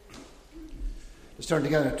Let's turn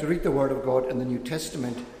together to read the Word of God in the New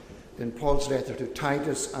Testament, in Paul's letter to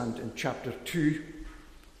Titus and in chapter 2.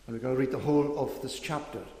 And we're going to read the whole of this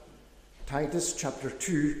chapter. Titus chapter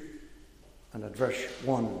 2 and at verse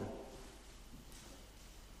 1.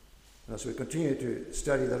 And as we continue to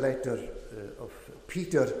study the letter of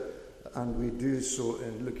Peter, and we do so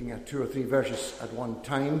in looking at 2 or 3 verses at one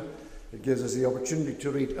time, it gives us the opportunity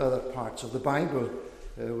to read other parts of the Bible,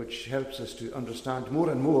 which helps us to understand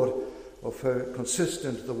more and more of how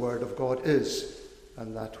consistent the Word of God is,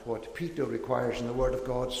 and that what Peter requires in the Word of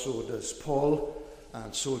God, so does Paul,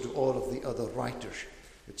 and so do all of the other writers.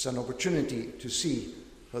 It's an opportunity to see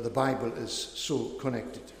how the Bible is so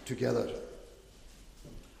connected together.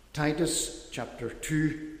 Titus chapter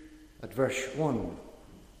 2 at verse 1.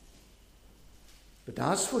 But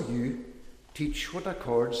as for you, teach what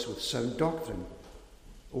accords with sound doctrine.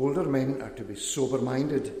 Older men are to be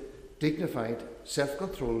sober-minded, dignified,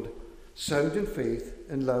 self-controlled, sound in faith,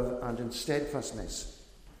 in love, and in steadfastness.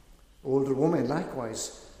 Older women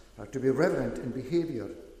likewise are to be reverent in behaviour,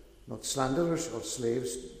 not slanderers or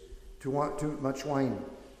slaves to too much wine.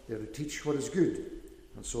 They are to teach what is good,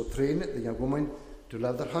 and so train the young women to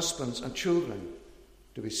love their husbands and children,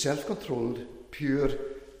 to be self-controlled, pure,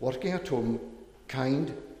 working at home,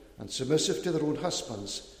 kind, and submissive to their own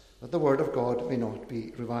husbands, that the word of God may not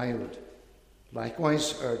be reviled.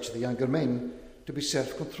 Likewise urge the younger men to be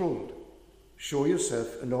self-controlled. Show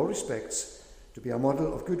yourself in all respects to be a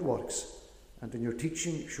model of good works, and in your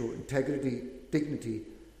teaching show integrity, dignity,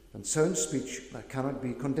 and sound speech that cannot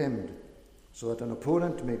be condemned, so that an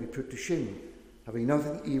opponent may be put to shame, having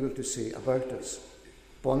nothing evil to say about us.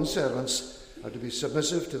 Bondservants are to be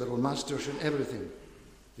submissive to their own masters in everything.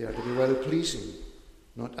 They are to be well-pleasing,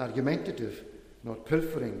 not argumentative, not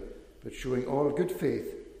pilfering, but showing all good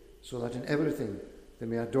faith, so that in everything they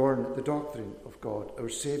may adorn the doctrine of God our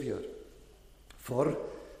Saviour. For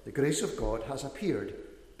the grace of God has appeared,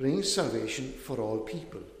 bringing salvation for all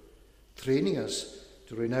people, training us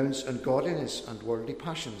to renounce ungodliness and worldly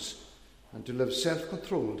passions, and to live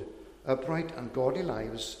self-controlled, upright and godly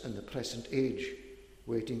lives in the present age,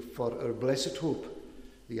 waiting for our blessed hope,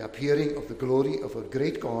 the appearing of the glory of our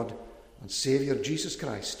great God and Saviour Jesus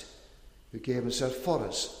Christ, who gave himself for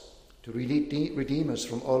us, to redeem us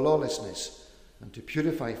from all lawlessness, and to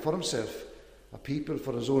purify for himself a people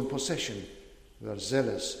for his own possession, who are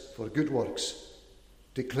zealous for good works.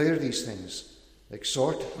 Declare these things,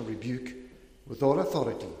 exhort and rebuke with all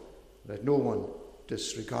authority, let no one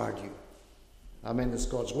disregard you. Amen. This is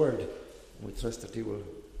God's word, and we trust that he will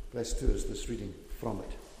bless to us this reading from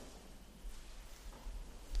it.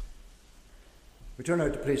 We turn now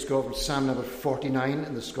to place God with Psalm number 49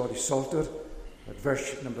 in the Scottish Psalter, at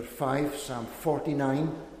verse number 5, Psalm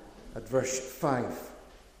 49 at verse 5.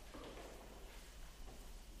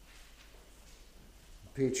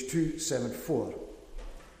 Page 274.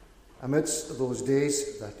 Amidst those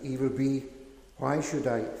days that evil be, why should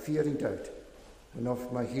I fear and doubt, when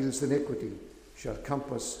of my heels iniquity shall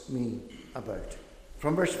compass me about?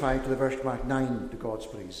 From verse 5 to the verse mark 9, to God's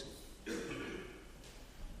praise.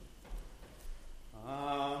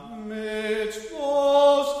 Amidst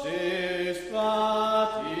those days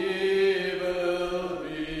that evil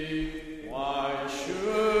be, why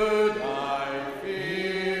should I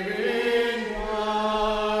fear and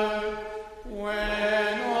doubt,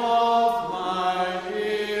 when of my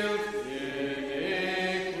guilt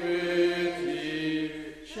iniquity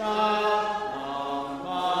shall compass me about?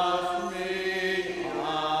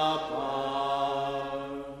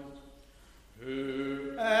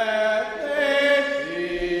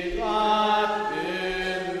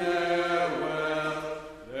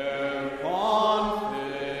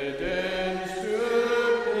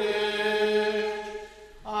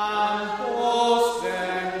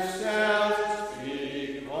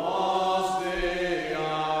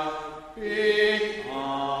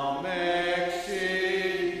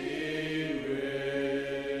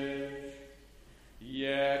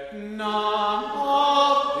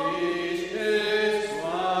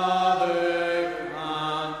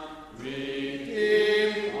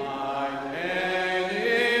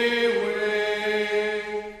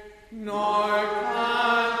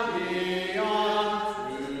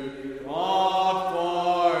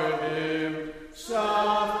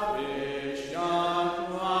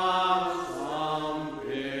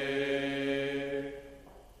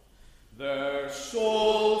 Their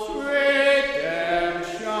soul's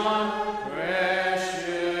redemption prayer.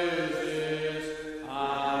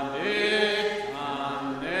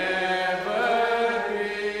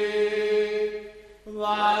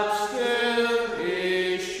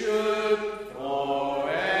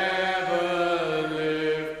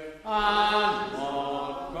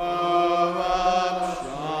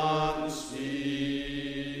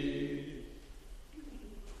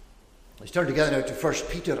 Let's turn together now to 1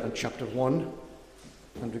 Peter and chapter 1,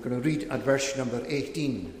 and we're going to read at verse number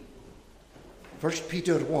 18. 1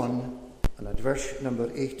 Peter 1 and at verse number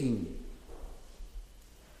 18.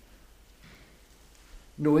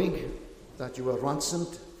 Knowing that you were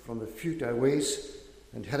ransomed from the futile ways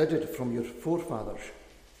inherited from your forefathers,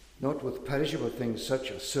 not with perishable things such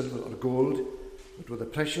as silver or gold, but with the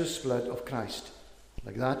precious blood of Christ,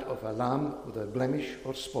 like that of a lamb without blemish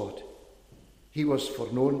or spot. He was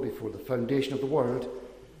foreknown before the foundation of the world,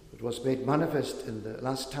 but was made manifest in the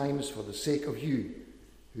last times for the sake of you,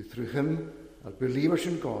 who through him are believers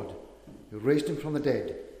in God, who raised him from the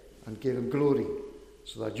dead and gave him glory,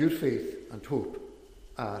 so that your faith and hope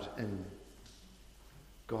are in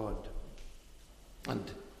God. And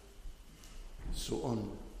so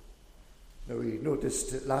on. Now, we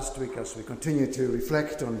noticed last week, as we continue to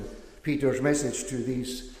reflect on Peter's message to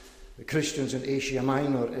these Christians in Asia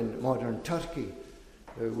Minor in modern Turkey,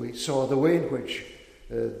 we saw the way in which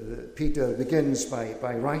Peter begins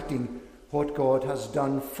by writing what God has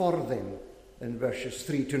done for them in verses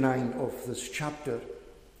 3 to 9 of this chapter.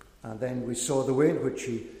 And then we saw the way in which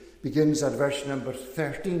he begins at verse number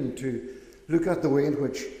 13 to look at the way in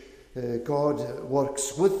which God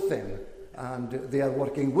works with them, and they are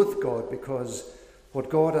working with God, because what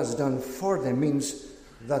God has done for them means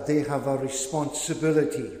that they have a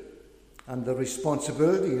responsibility. And the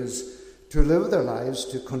responsibility is to live their lives,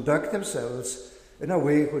 to conduct themselves in a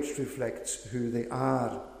way which reflects who they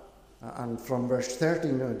are. And from verse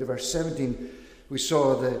 13 to verse 17, we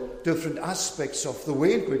saw the different aspects of the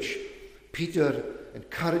way in which Peter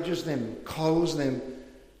encourages them, calls them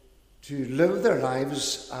to live their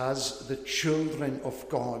lives as the children of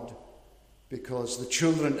God, because the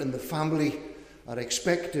children in the family are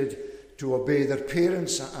expected to obey their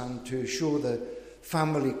parents and to show the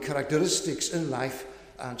family characteristics in life,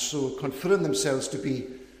 and so confirm themselves to be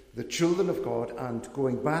the children of God. And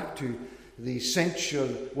going back to the essential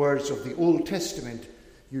words of the Old Testament,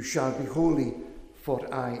 you shall be holy,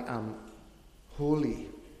 for I am holy.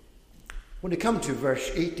 When we come to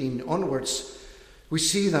verse 18 onwards, we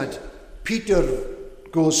see that Peter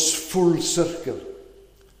goes full circle.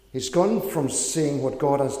 He's gone from saying what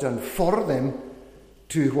God has done for them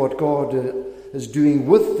to what God is doing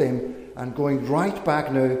with them, and going right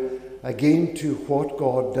back now again to what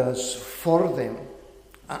God does for them.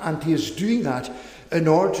 And he is doing that in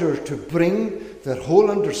order to bring their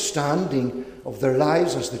whole understanding of their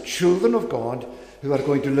lives as the children of God, who are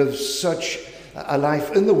going to live such a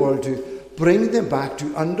life in the world, to bring them back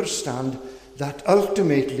to understand that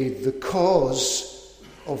ultimately the cause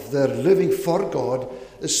of their living for God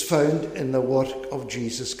is found in the work of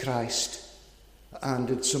Jesus Christ. And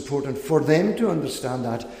it's important for them to understand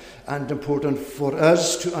that, and important for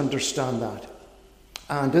us to understand that.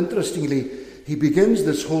 And interestingly, he begins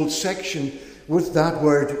this whole section with that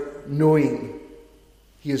word knowing.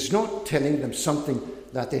 He is not telling them something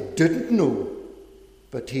that they didn't know,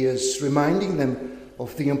 but he is reminding them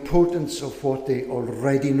of the importance of what they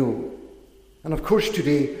already know. And of course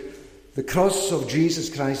today, the cross of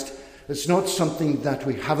Jesus Christ is not something that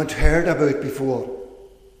we haven't heard about before.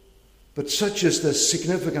 But such is the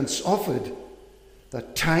significance of it,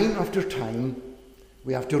 that time after time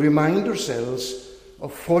we have to remind ourselves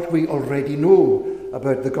of what we already know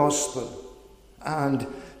about the gospel, and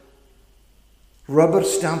rubber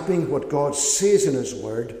stamping what God says in his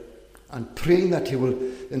word, and praying that he will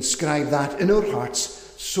inscribe that in our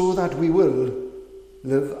hearts so that we will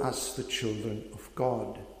live as the children of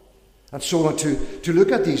God. And so I want to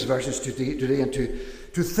look at these verses today and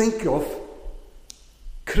to think of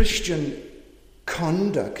Christian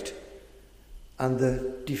conduct and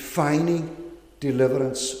the defining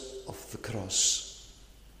deliverance of the cross.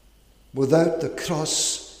 Without the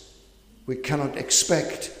cross, we cannot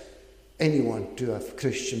expect anyone to have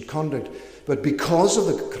Christian conduct. But because of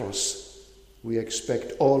the cross, we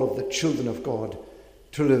expect all of the children of God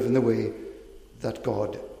to live in the way that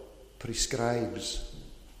God prescribes.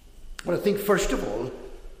 Well, I think first of all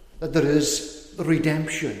that there is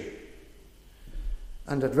redemption.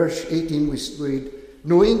 And at verse 18 we read,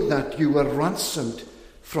 knowing that you were ransomed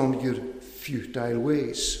from your futile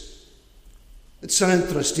ways. It's an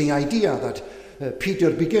interesting idea that Peter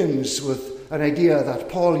begins with, an idea that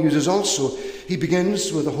Paul uses also. He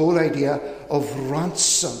begins with the whole idea of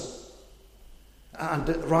ransom. And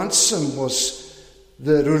ransom was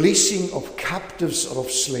the releasing of captives or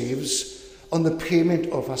of slaves on the payment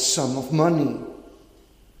of a sum of money.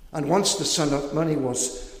 And once the sum of money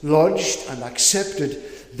was lodged and accepted,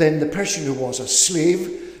 then the person who was a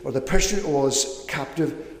slave or the person who was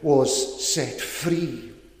captive was set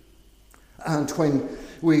free. And when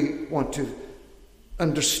we want to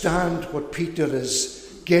understand what Peter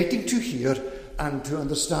is getting to here and to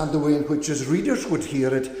understand the way in which his readers would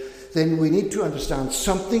hear it, then we need to understand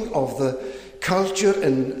something of the culture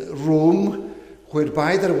in Rome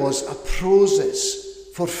whereby there was a process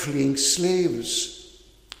for freeing slaves.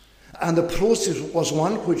 And the process was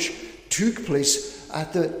one which took place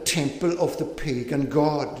at the temple of the pagan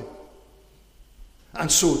god.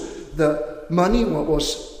 And so the money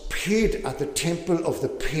was paid at the temple of the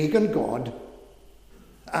pagan god,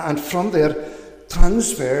 and from there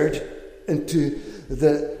transferred into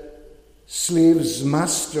the slave's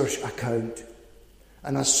master's account.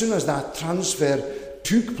 And as soon as that transfer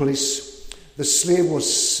took place, the slave was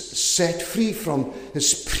set free from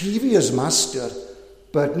his previous master.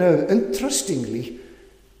 But now, interestingly,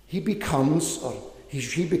 he becomes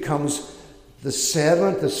the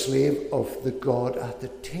servant, the slave of the god at the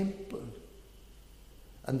temple.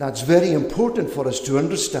 And that's very important for us to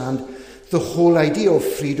understand the whole idea of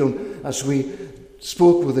freedom, as we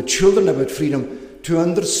spoke with the children about freedom, to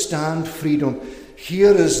understand freedom.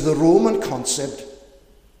 Here is the Roman concept.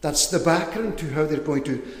 That's the background to how they're going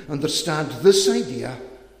to understand this idea.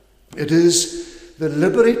 It is the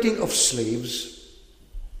liberating of slaves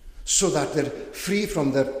so that they're free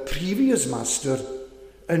from their previous master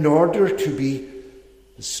in order to be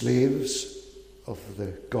the slaves of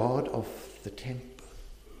the God of the temple.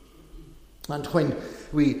 And when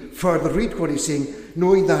we further read what he's saying,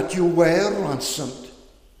 knowing that you were ransomed,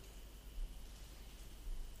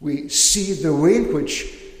 we see the way in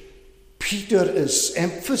which Peter is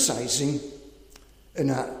emphasizing in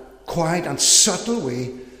a quiet and subtle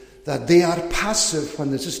way that they are passive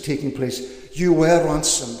when this is taking place. You were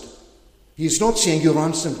ransomed. He's not saying you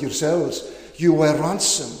ransomed yourselves. You were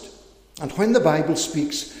ransomed. And when the Bible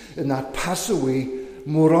speaks in that passive way,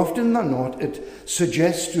 more often than not, it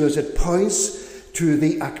suggests to us, it points to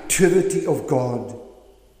the activity of God.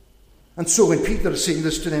 And so when Peter is saying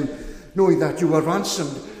this to them, knowing that you were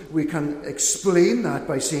ransomed, we can explain that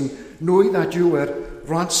by saying, knowing that you were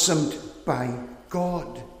ransomed by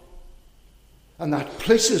God. And that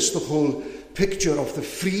places the whole picture of the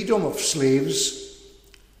freedom of slaves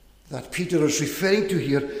that Peter is referring to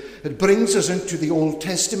here. It brings us into the Old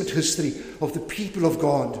Testament history of the people of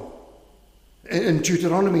God. In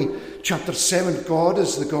Deuteronomy chapter 7, God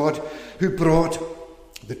is the God who brought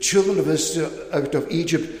the children of Israel out of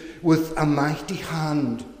Egypt with a mighty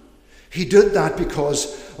hand. He did that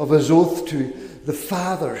because of his oath to the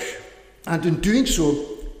fathers. And in doing so,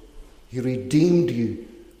 he redeemed you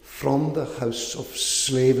from the house of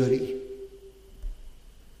slavery.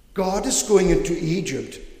 God is going into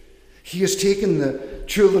Egypt. He has taken the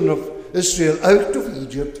children of Israel out of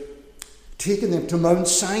Egypt, taken them to Mount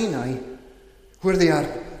Sinai, where they are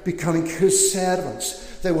becoming his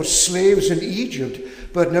servants. They were slaves in Egypt,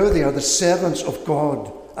 but now they are the servants of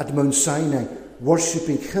God at Mount Sinai,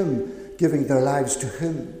 worshipping him, giving their lives to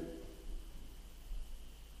him.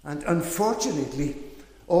 And unfortunately,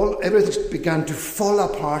 everything began to fall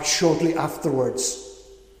apart shortly afterwards,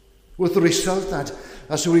 with the result that,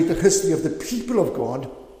 as we read the history of the people of God,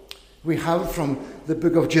 we have from the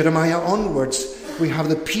book of Jeremiah onwards, we have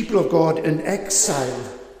the people of God in exile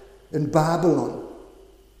in Babylon.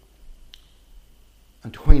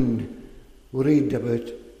 And when we read about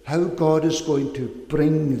how God is going to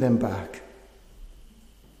bring them back,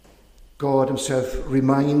 God himself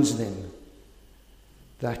reminds them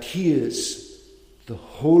that he is the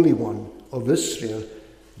Holy One of Israel,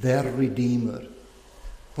 their Redeemer.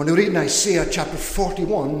 When we read in Isaiah chapter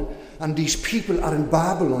 41, and these people are in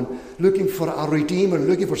Babylon looking for a Redeemer,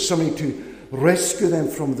 looking for somebody to rescue them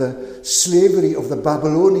from the slavery of the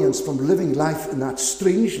Babylonians, from living life in that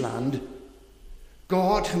strange land,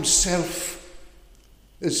 God himself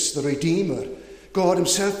is the Redeemer. God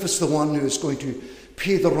himself is the one who is going to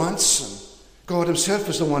pay the ransom. God himself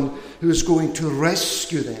is the one who is going to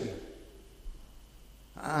rescue them.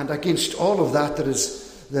 And against all of that, there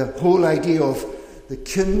is the whole idea of the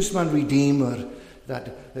kinsman redeemer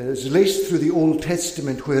that is laced through the Old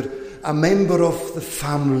Testament, where a member of the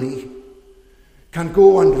family can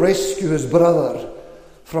go and rescue his brother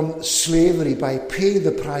from slavery by paying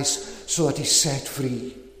the price so that he's set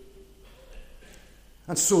free.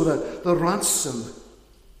 And so the ransom,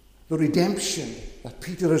 the redemption that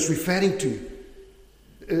Peter is referring to,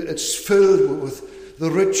 it's filled with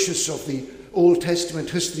the riches of the Old Testament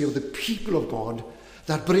history of the people of God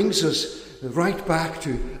that brings us right back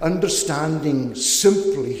to understanding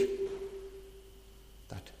simply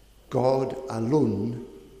that God alone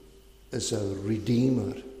is a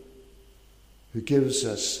Redeemer who gives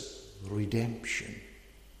us redemption.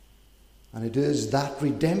 And it is that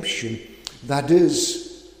redemption that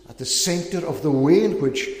is at the centre of the way in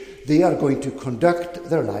which they are going to conduct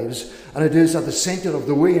their lives, and it is at the centre of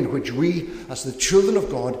the way in which we, as the children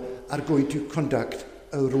of God, are going to conduct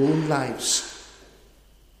our own lives.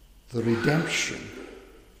 The redemption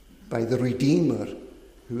by the Redeemer,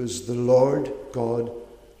 who is the Lord God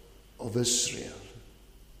of Israel.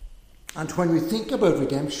 And when we think about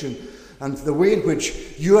redemption and the way in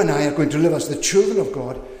which you and I are going to live as the children of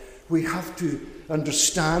God, we have to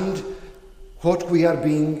understand what we are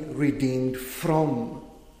being redeemed from.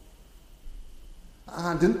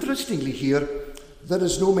 And interestingly here, there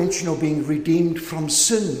is no mention of being redeemed from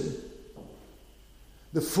sin.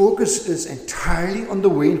 The focus is entirely on the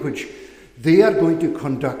way in which they are going to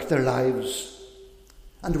conduct their lives.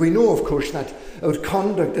 And we know, of course, that our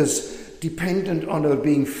conduct is dependent on our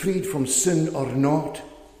being freed from sin or not.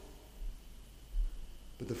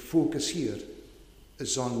 But the focus here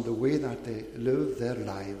is on the way that they live their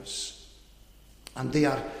lives. And they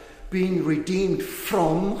are being redeemed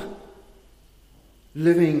from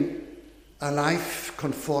living a life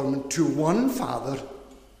conforming to one Father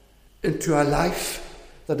into a life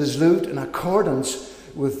that is lived in accordance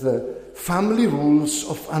with the family rules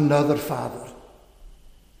of another Father.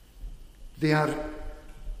 They are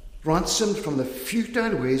ransomed from the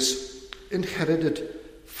futile ways inherited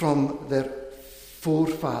from their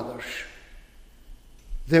forefathers.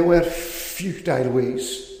 There were futile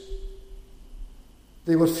ways.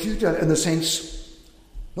 They were futile in the sense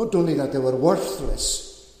not only that they were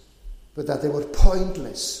worthless, but that they were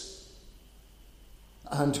pointless.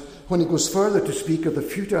 And when it goes further to speak of the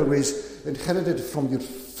futile ways inherited from your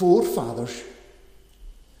forefathers,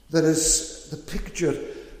 there is the picture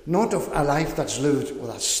not of a life that's lived with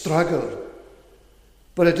a struggle,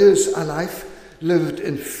 but it is a life lived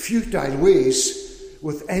in futile ways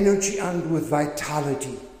with energy and with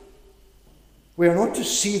vitality. We are not to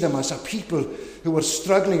see them as a people who were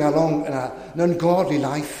struggling along in an ungodly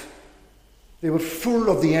life. They were full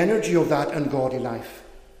of the energy of that ungodly life.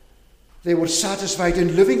 They were satisfied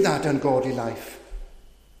in living that ungodly life.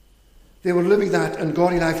 They were living that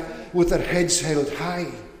ungodly life with their heads held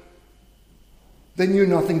high. They knew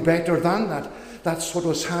nothing better than that. That's what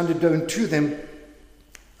was handed down to them.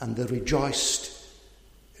 And they rejoiced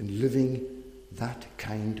in living that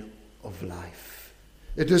kind of life.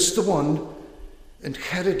 It is the one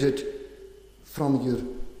inherited from your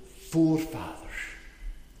forefathers.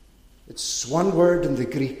 It's one word in the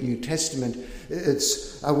Greek New Testament.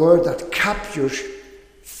 It's a word that captures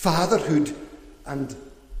fatherhood and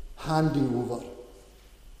handing over.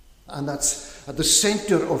 And that's at the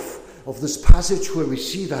centre of this passage where we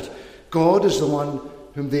see that God is the one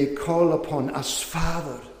whom they call upon as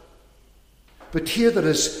Father. But here there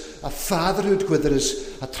is a fatherhood where there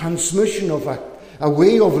is a transmission of a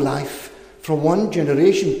way of life from one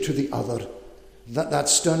generation to the other.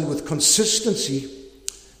 That's done with consistency,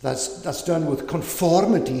 that's done with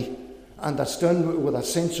conformity, and that's done with a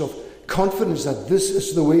sense of confidence that this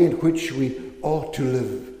is the way in which we ought to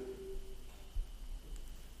live.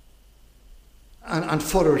 And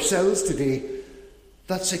for ourselves today,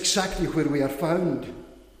 that's exactly where we are found.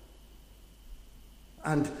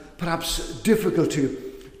 And perhaps difficult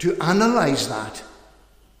to analyse that,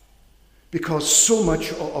 because so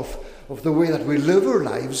much of the way that we live our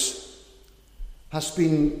lives has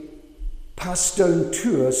been passed down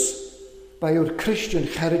to us by our Christian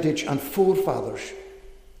heritage and forefathers.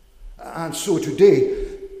 And so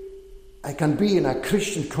today, I can be in a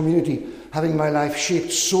Christian community having my life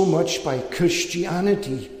shaped so much by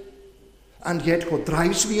Christianity. And yet what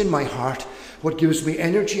drives me in my heart, what gives me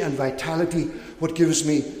energy and vitality, what gives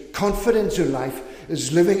me confidence in life,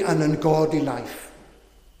 is living an ungodly life.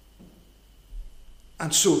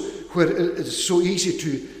 And so, where it is so easy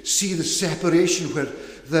to see the separation, where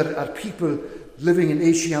there are people living in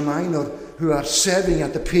Asia Minor who are serving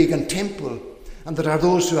at the pagan temple, and there are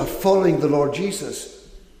those who are following the Lord Jesus.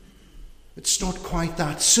 It's not quite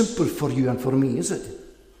that simple for you and for me, is it?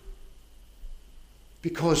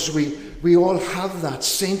 Because we all have that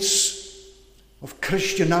sense of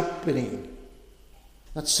Christian upbringing,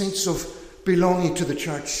 that sense of belonging to the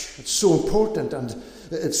church. It's so important and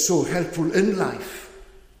it's so helpful in life.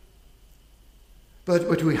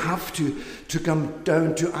 But we have to come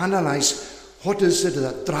down to analyse what is it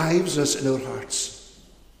that drives us in our hearts.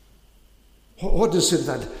 What is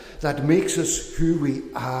it that makes us who we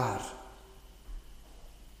are?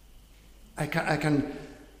 I can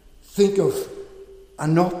think of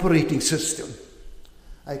an operating system.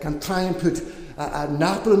 I can try and put an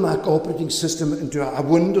Apple Mac operating system into a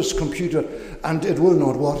Windows computer and it will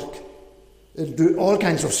not work. It'll do all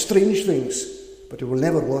kinds of strange things, but it will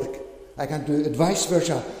never work. I can do it vice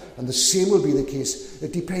versa. and the same will be the case.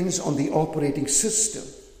 It depends on the operating system.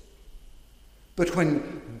 But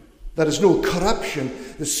when there is no corruption,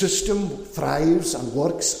 the system thrives and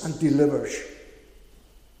works and delivers.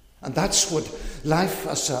 And that's what life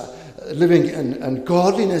as living in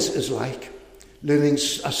godliness is like. Living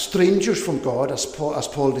as strangers from God, as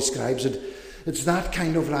Paul describes it. It's that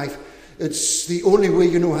kind of life. It's the only way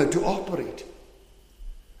you know how to operate.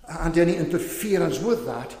 And any interference with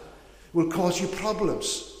that will cause you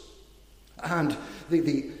problems. And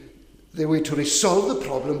the way to resolve the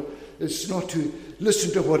problem is not to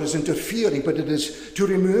listen to what is interfering, but it is to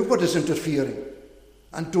remove what is interfering.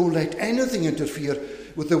 And don't let anything interfere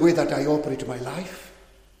with the way that I operate my life.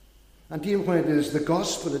 And even when it is the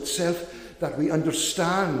gospel itself that we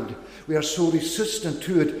understand, we are so resistant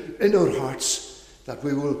to it in our hearts that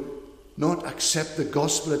we will not accept the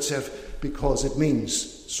gospel itself because it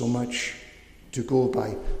means so much to go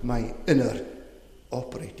by my inner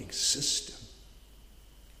operating system.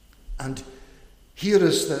 And here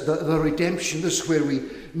is the redemption. This is where we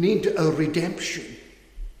need our redemption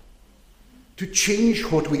to change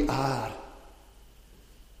what we are.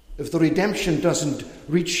 If the redemption doesn't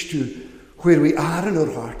reach to where we are in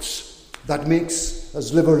our hearts, that makes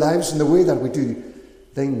us live our lives in the way that we do,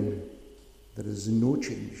 then there is no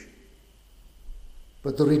change.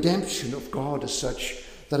 But the redemption of God is such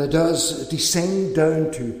that it does descend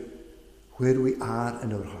down to where we are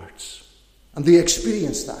in our hearts. And they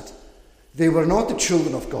experience that. They were not the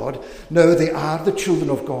children of God. Now they are the children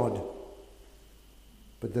of God.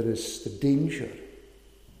 But there is the danger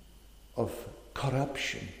of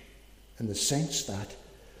corruption in the sense that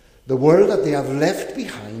the world that they have left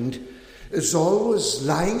behind is always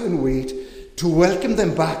lying in wait to welcome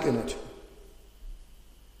them back in it.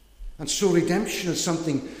 And so redemption is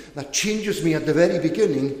something that changes me at the very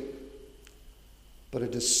beginning, but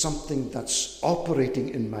it is something that's operating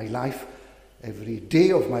in my life every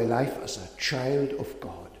day of my life as a child of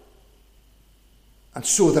God. And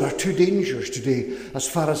so there are two dangers today as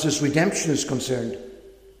far as this redemption is concerned.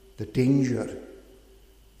 The danger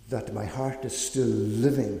that my heart is still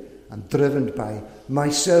living and driven by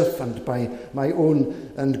myself and by my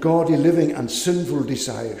own ungodly living and sinful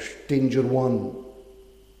desires. Danger one,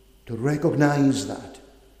 to recognize that.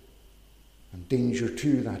 And danger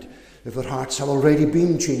two, that if our hearts have already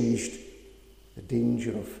been changed, the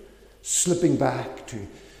danger of slipping back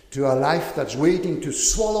to a life that's waiting to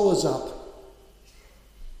swallow us up.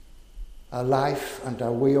 A life and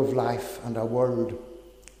a way of life and a world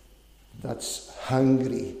that's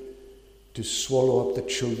hungry to swallow up the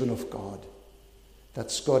children of God.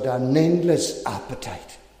 That's got an endless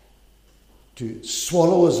appetite to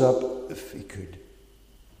swallow us up if he could.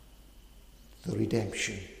 The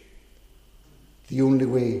redemption. The only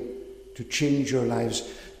way to change our lives,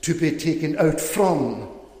 to be taken out from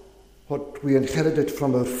what we inherited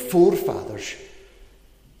from our forefathers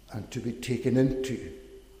and to be taken into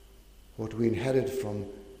what we inherited from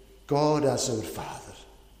God as our Father,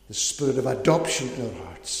 the spirit of adoption in our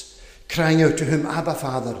hearts, crying out to him, Abba,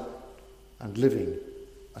 Father, and living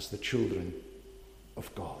as the children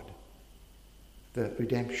of God. The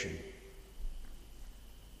redemption.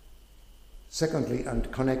 Secondly,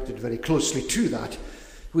 and connected very closely to that,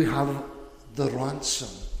 we have the ransom.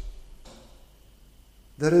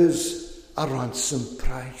 There is a ransom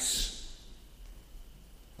price.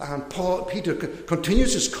 And Peter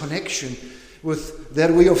continues his connection with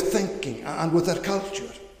their way of thinking and with their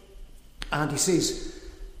culture. And he says,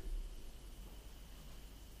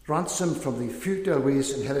 ransom from the futile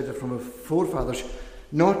ways inherited from our forefathers,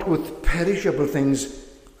 not with perishable things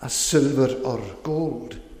as silver or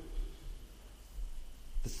gold.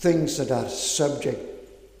 The things that are subject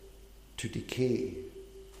to decay.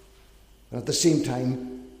 And at the same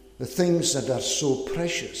time, the things that are so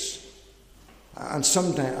precious. And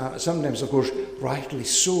sometimes, of course, rightly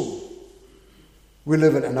so. We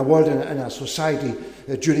live in a world, in a society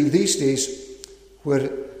during these days where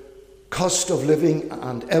cost of living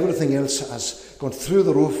and everything else has gone through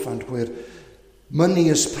the roof, and where money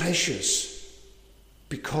is precious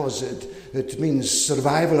because it means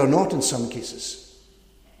survival or not in some cases.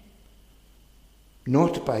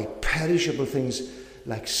 Not by perishable things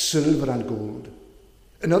like silver and gold.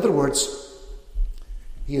 In other words,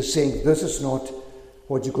 he is saying this is not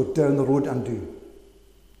what you go down the road and do.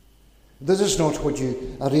 This is not what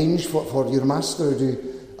you arrange for your master to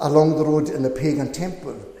do along the road in a pagan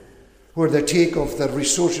temple, where they take of the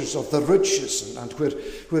resources of the riches and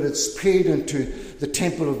where it's paid into the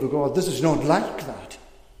temple of the God. This is not like that.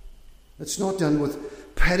 It's not done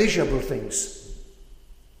with perishable things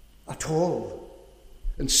at all.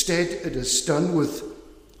 Instead, it is done with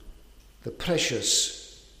the precious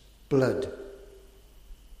blood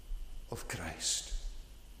of Christ.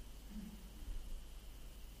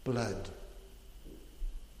 Blood.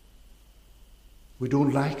 We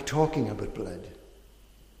don't like talking about blood.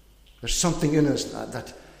 There's something in us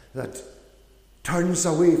that turns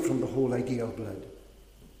away from the whole idea of blood.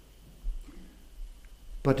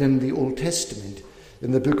 But in the Old Testament,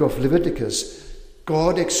 in the book of Leviticus,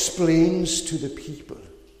 God explains to the people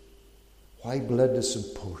why blood is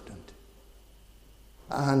important.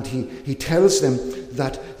 And he tells them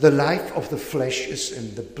that the life of the flesh is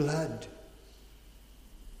in the blood.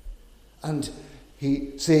 And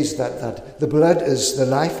he says that the blood is the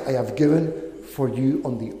life I have given for you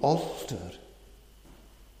on the altar.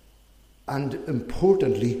 And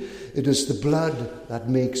importantly, it is the blood that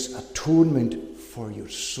makes atonement for your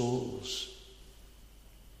souls.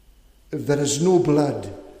 If there is no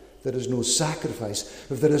blood, there is no sacrifice.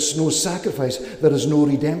 If there is no sacrifice, there is no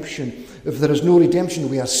redemption. If there is no redemption,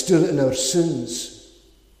 we are still in our sins.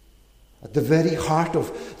 At the very heart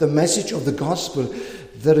of the message of the gospel,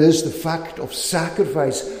 there is the fact of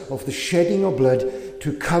sacrifice, of the shedding of blood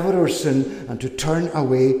to cover our sin and to turn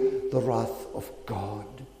away the wrath of God.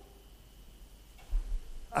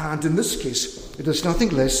 And in this case, it is nothing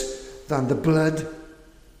less than the blood,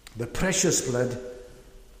 the precious blood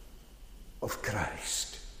of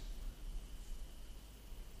Christ,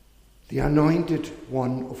 the anointed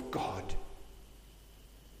one of God,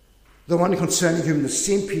 the one concerning whom the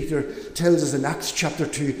St. Peter tells us in Acts chapter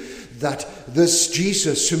 2 that this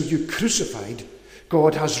Jesus whom you crucified,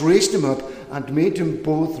 God has raised him up and made him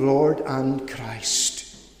both Lord and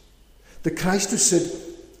Christ. The Christ who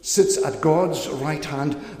sits at God's right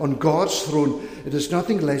hand on God's throne, it is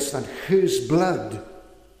nothing less than his blood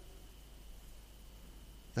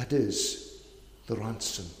that is the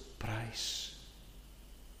ransom price.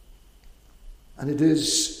 And it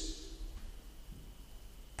is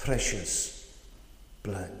precious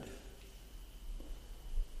blood.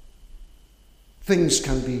 Things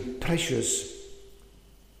can be precious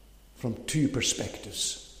from two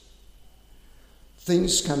perspectives.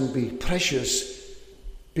 Things can be precious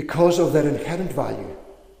because of their inherent value.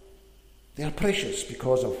 They are precious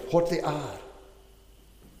because of what they are.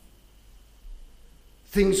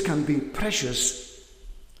 Things can be precious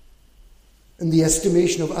in the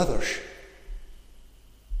estimation of others.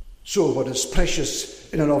 So what is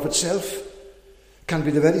precious in and of itself can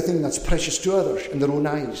be the very thing that's precious to others in their own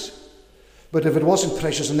eyes. But if it wasn't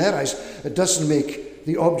precious in their eyes, it doesn't make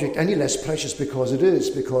the object any less precious because it is,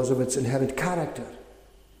 because of its inherent character.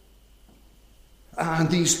 And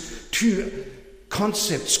these two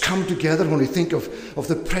concepts come together when we think of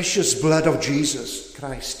the precious blood of Jesus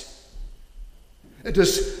Christ. It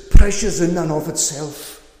is precious in and of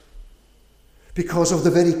itself because of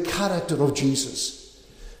the very character of Jesus,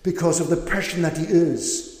 because of the person that he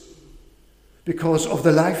is, because of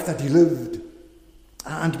the life that he lived,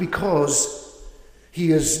 and because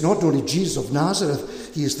he is not only Jesus of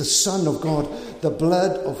Nazareth, he is the Son of God. The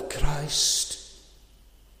blood of Christ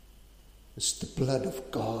is the blood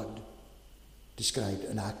of God described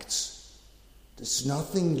in Acts. It's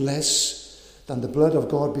nothing less than the blood of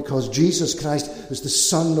God because Jesus Christ is the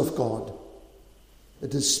Son of God.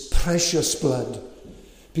 It is precious blood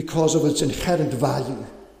because of its inherent value.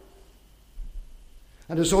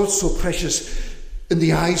 And is also precious in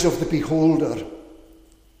the eyes of the beholder,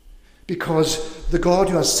 because the God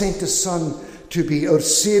who has sent his Son to be our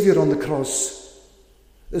Saviour on the cross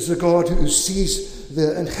is the God who sees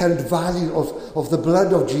the inherent value of the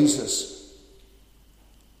blood of Jesus.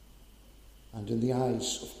 And in the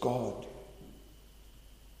eyes of God,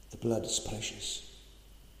 the blood is precious.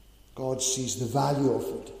 God sees the value of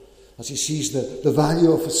it as he sees the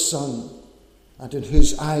value of his Son, and in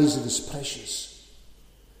his eyes it is precious.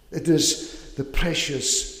 It is the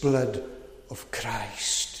precious blood of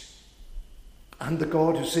Christ. And the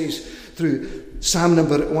God who says through Psalm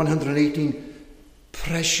number 118,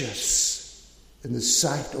 precious in the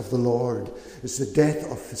sight of the Lord is the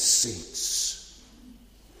death of his saints.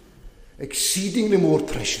 Exceedingly more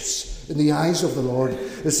precious in the eyes of the Lord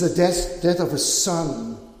is the death of his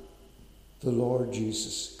Son, the Lord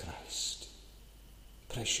Jesus Christ.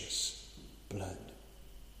 Precious blood.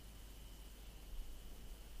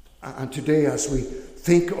 And today, as we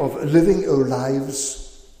think of living our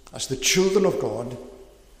lives as the children of God,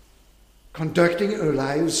 conducting our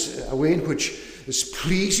lives a way in which is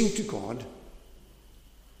pleasing to God,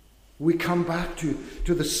 we come back to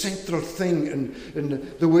the central thing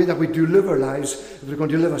in the way that we do live our lives. If we're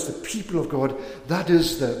going to live as the people of God, that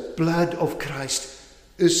is the blood of Christ.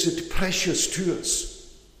 Is it precious to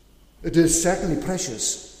us? It is certainly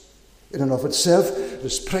precious in and of itself. It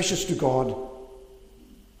is precious to God.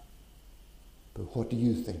 But what do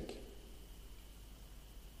you think?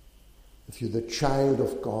 If you're the child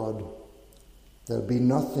of God, there'll be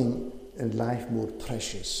nothing in life more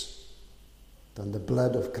precious than the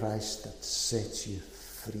blood of Christ that sets you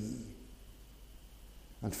free.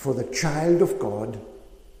 And for the child of God,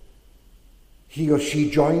 he or she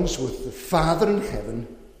joins with the Father in heaven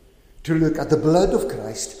to look at the blood of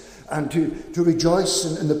Christ and to rejoice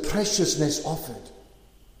in the preciousness of it.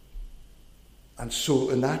 And so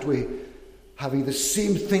in that way, having the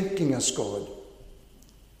same thinking as God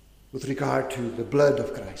with regard to the blood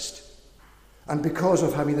of Christ, and because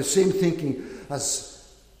of having the same thinking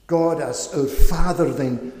as God, as our Father,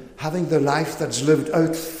 then having the life that's lived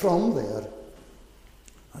out from there,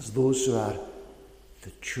 as those who are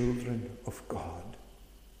the children of God,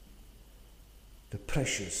 the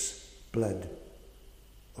precious blood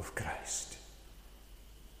of Christ.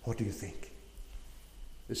 What do you think?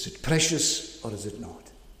 Is it precious or is it not?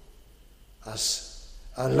 As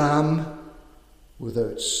a lamb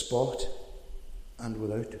without spot and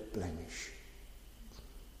without blemish.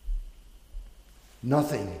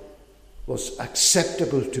 Nothing was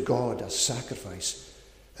acceptable to God as sacrifice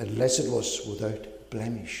unless it was without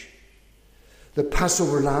blemish. The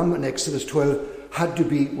Passover lamb in Exodus 12 had to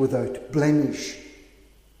be without blemish.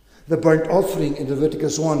 The burnt offering in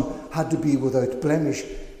Leviticus 1 had to be without blemish.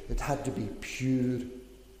 It had to be pure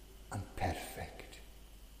and perfect.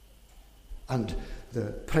 And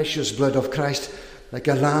the precious blood of Christ, like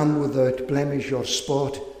a lamb without blemish or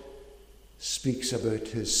spot, speaks about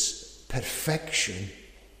his perfection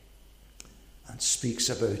and speaks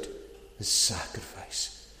about his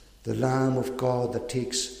sacrifice. The Lamb of God that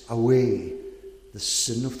takes away the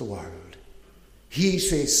sin of the world. He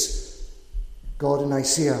says, God in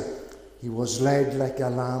Isaiah, he was led like a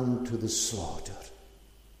lamb to the slaughter.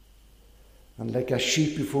 And like a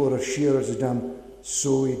sheep before her shearers is dumb,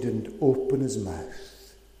 so he didn't open his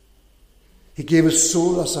mouth. He gave his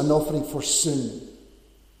soul as an offering for sin.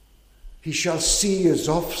 He shall see his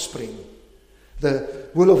offspring. The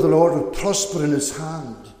will of the Lord will prosper in his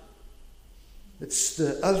hand. It's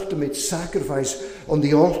the ultimate sacrifice on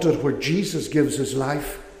the altar where Jesus gives his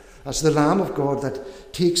life as the Lamb of God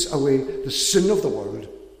that takes away the sin of the world.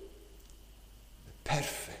 The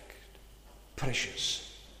perfect,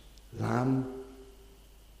 precious Lamb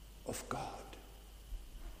of God.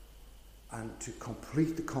 And to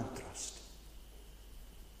complete the contrast,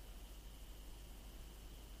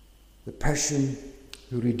 the person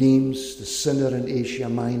who redeems the sinner in Asia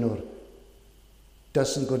Minor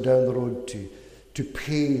doesn't go down the road to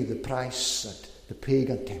pay the price at the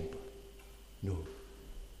pagan temple. No.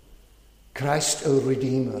 Christ, our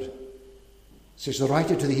Redeemer, says the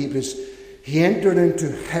writer to the Hebrews, he entered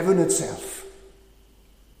into heaven itself,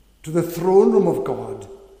 to the throne room of God,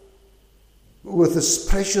 with his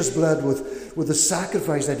precious blood, with the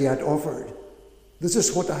sacrifice that he had offered. This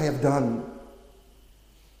is what I have done.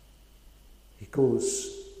 He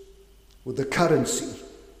goes with the currency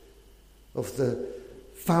of the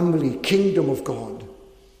family kingdom of God,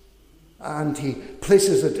 and he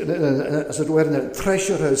places it, as it were, in the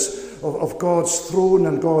treasure house of God's throne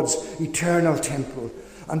and God's eternal temple.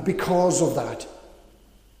 And because of that,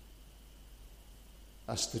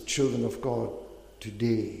 as the children of God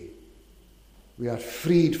today, we are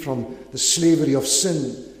freed from the slavery of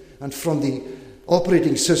sin and from the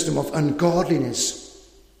operating system of ungodliness,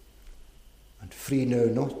 and free now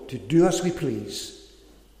not to do as we please,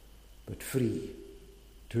 but free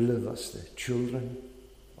to live as the children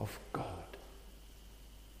of God.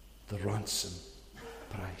 The ransom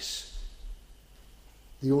price.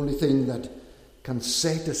 The only thing that can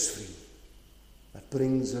set us free, that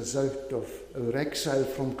brings us out of our exile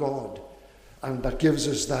from God, and that gives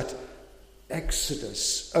us that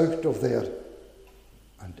exodus out of there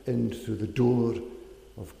and in through the door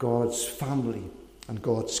of God's family and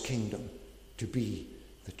God's kingdom to be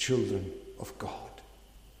the children of God.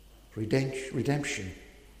 Redemption,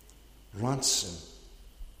 ransom,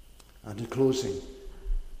 and in closing,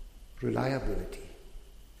 reliability.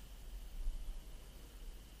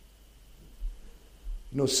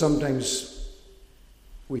 You know, sometimes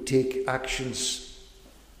we take actions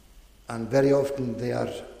and very often they are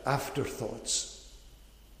afterthoughts.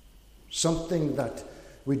 Something that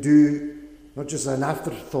we do, not just an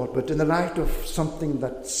afterthought, but in the light of something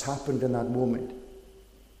that's happened in that moment.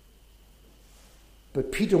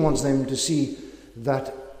 But Peter wants them to see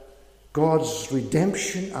that God's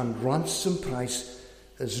redemption and ransom price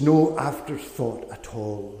is no afterthought at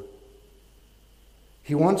all.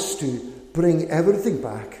 He wants to bring everything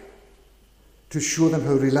back to show them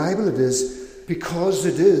how reliable it is, because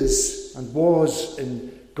it is and was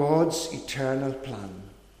in God's eternal plan.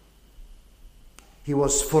 He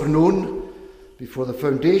was foreknown before the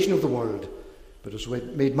foundation of the world, but was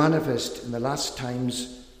made manifest in the last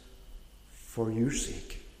times for your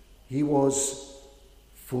sake. He was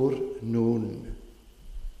foreknown.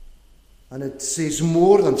 And it says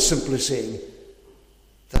more than simply saying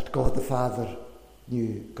that God the Father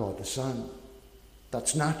knew God the Son.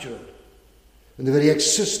 That's natural. In the very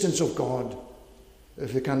existence of God,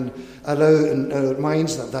 if we can allow in our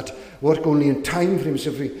minds that work only in time frames,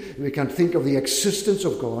 if we can think of the existence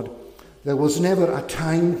of God, there was never a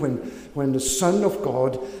time when the Son of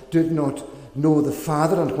God did not know the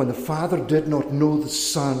Father and when the Father did not know the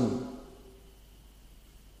Son.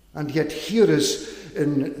 And yet here is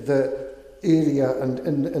in the area and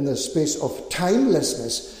in the space of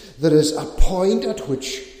timelessness, there is a point at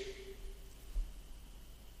which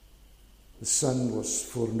the Son was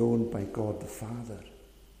foreknown by God the Father.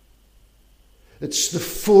 It's the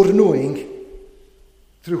foreknowing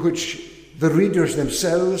through which the readers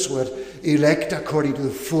themselves were elect according to the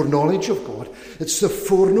foreknowledge of God. It's the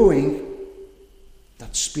foreknowing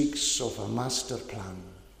that speaks of a master plan.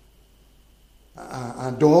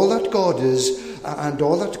 And all that God is and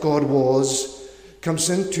all that God was comes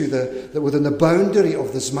into within the boundary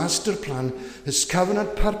of this master plan. His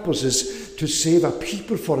covenant purpose is to save a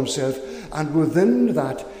people for himself, and within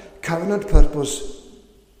that covenant purpose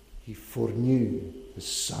he foreknew his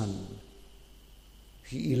Son.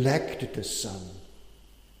 He elected his Son.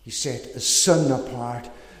 He set his Son apart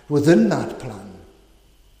within that plan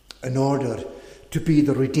in order to be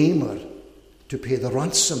the Redeemer, to pay the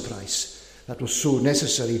ransom price that was so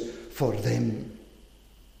necessary for them.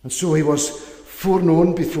 And so he was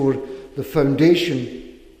foreknown before the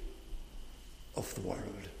foundation of the world.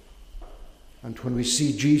 And when we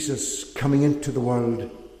see Jesus coming into the world,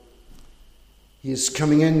 he is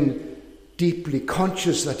coming in deeply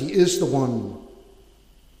conscious that he is the one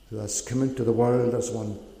who has come into the world as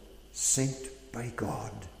one sent by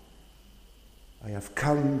God. I have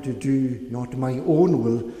come to do not my own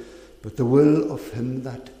will, but the will of him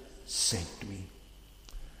that sent me.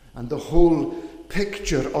 And the whole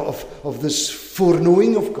picture of this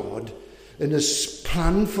foreknowing of God in his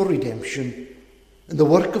plan for redemption and the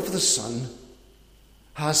work of the Son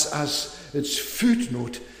has as its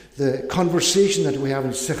footnote the conversation that we have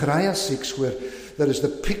in Zechariah 6, where there is the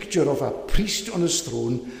picture of a priest on his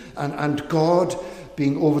throne and God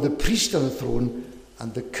being over the priest on the throne,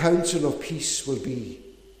 and the council of peace will be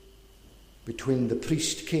between the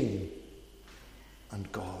priest king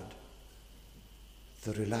and God.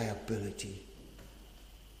 The reliability.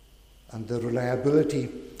 And the reliability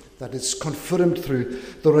that is confirmed through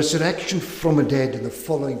the resurrection from the dead in the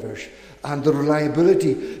following verse. And the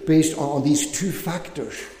reliability based on these two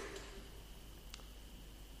factors.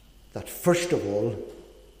 That first of all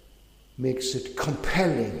makes it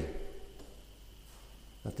compelling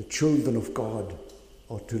that the children of God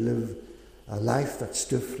ought to live a life that's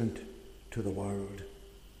different to the world.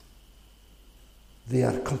 They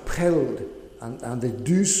are compelled, and they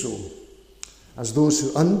do so as those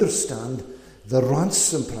who understand the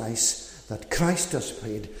ransom price that Christ has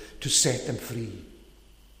paid to set them free.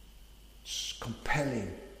 It's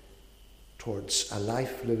compelling towards a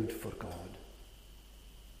life lived for God.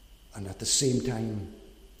 And at the same time,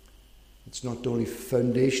 it's not only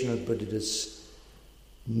foundational, but it is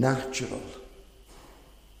natural.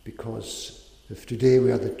 Because if today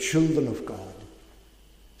we are the children of God,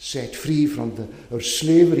 set free from our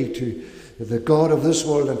slavery to the God of this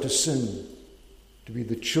world and to sin, to be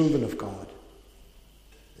the children of God,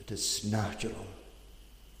 it is natural.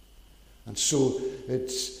 And so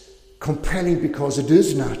it's compelling because it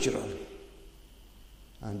is natural.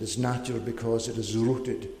 And it's natural because it is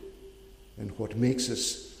rooted in what makes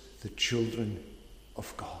us the children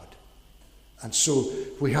of God. And so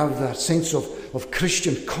we have that sense of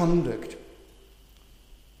Christian conduct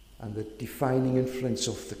and the defining influence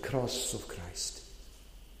of the cross of Christ.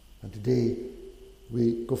 And today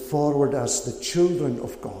we go forward as the children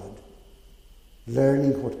of God,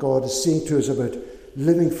 learning what God is saying to us about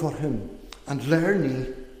living for him, and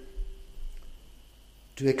learning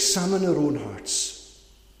to examine our own hearts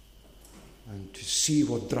and to see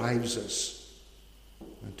what drives us,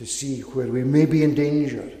 and to see where we may be in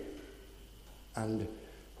danger. And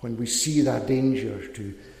when we see that danger,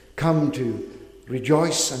 to come to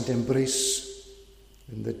rejoice and embrace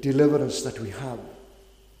in the deliverance that we have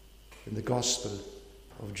in the gospel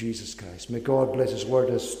of Jesus Christ. May God bless his word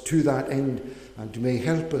us to that end, and may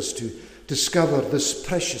help us to discover this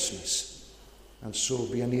preciousness, and so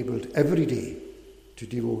be enabled every day to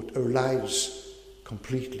devote our lives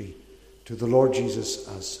completely to the Lord Jesus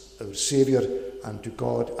as our Saviour and to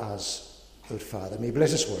God as our Father. May He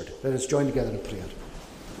bless His word. Let us join together in prayer.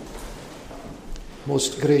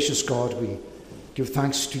 Most gracious God, we give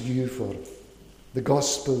thanks to you for the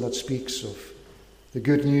gospel that speaks of the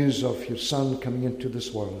good news of your Son coming into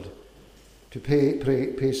this world to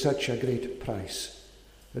pay such a great price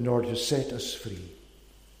in order to set us free.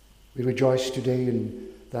 We rejoice today in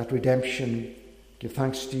that redemption. Give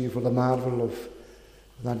thanks to you for the marvel of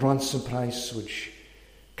that ransom price which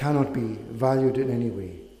cannot be valued in any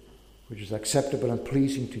way, which is acceptable and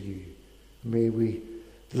pleasing to you. May we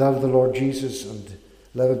love the Lord Jesus and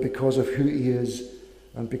love him because of who he is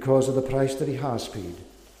and because of the price that he has paid.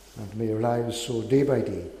 And may our lives so day by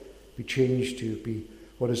day be changed to be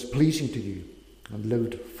what is pleasing to you and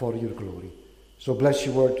lived for your glory. So bless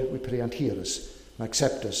your word, we pray, and hear us and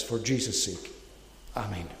accept us for Jesus' sake.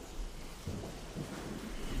 Amen.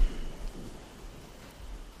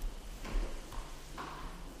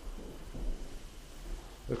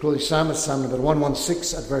 The closing psalm is Psalm number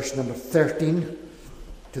 116 at verse number 13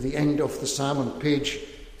 to the end of the psalm on page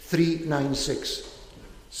 396.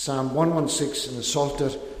 Psalm 116 in the Psalter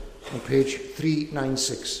on page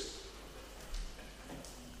 396.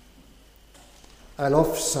 I'll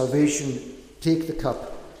of salvation take the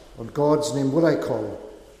cup, on God's name will I call.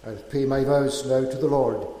 I'll pay my vows now to the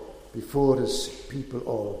Lord, before his people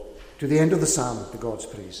all. To the end of the psalm, to God's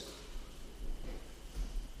praise.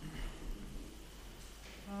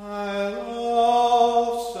 I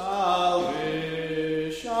love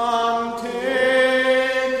salvation, take the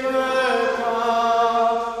cup, on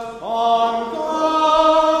God's name will I call.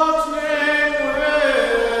 I'll pay my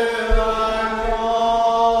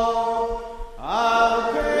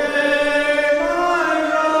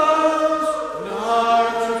vows now to the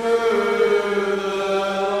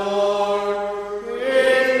Lord, before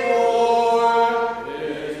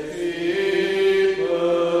his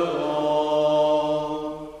people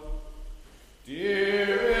all.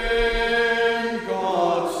 Dear in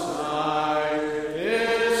God's sight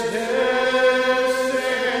is his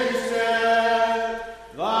instead,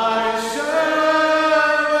 thy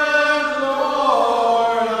servant,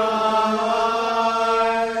 Lord, am I.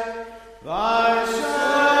 Thy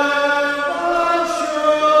servant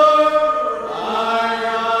sure, I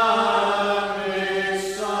am his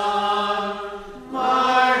son,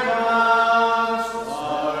 my master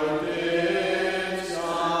didst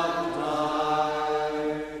untie.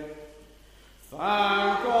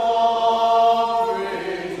 Thank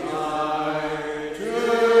offerings I to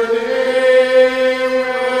thee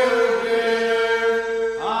will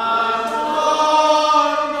give, and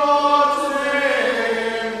on God's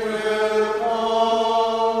name will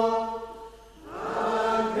call.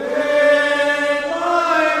 And pay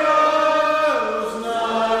my vows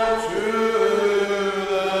now to the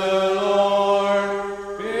Lord,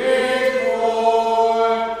 before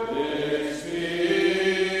his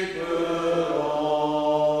people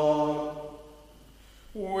all.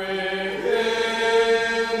 Within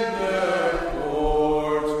the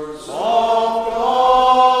courts of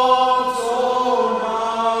God's own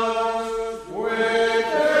house,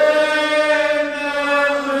 within the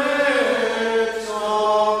midst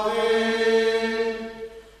of thee,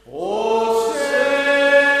 O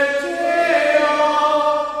city of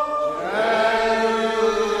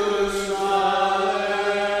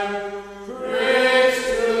Jerusalem,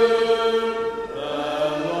 priesthood the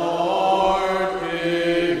Lord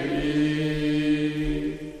gave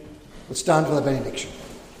me. Let's stand for the benediction.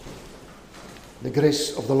 The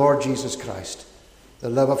grace of the Lord Jesus Christ, the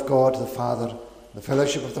love of God the Father, the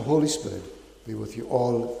fellowship of the Holy Spirit be with you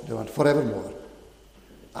all now and forevermore.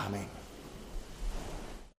 Amen.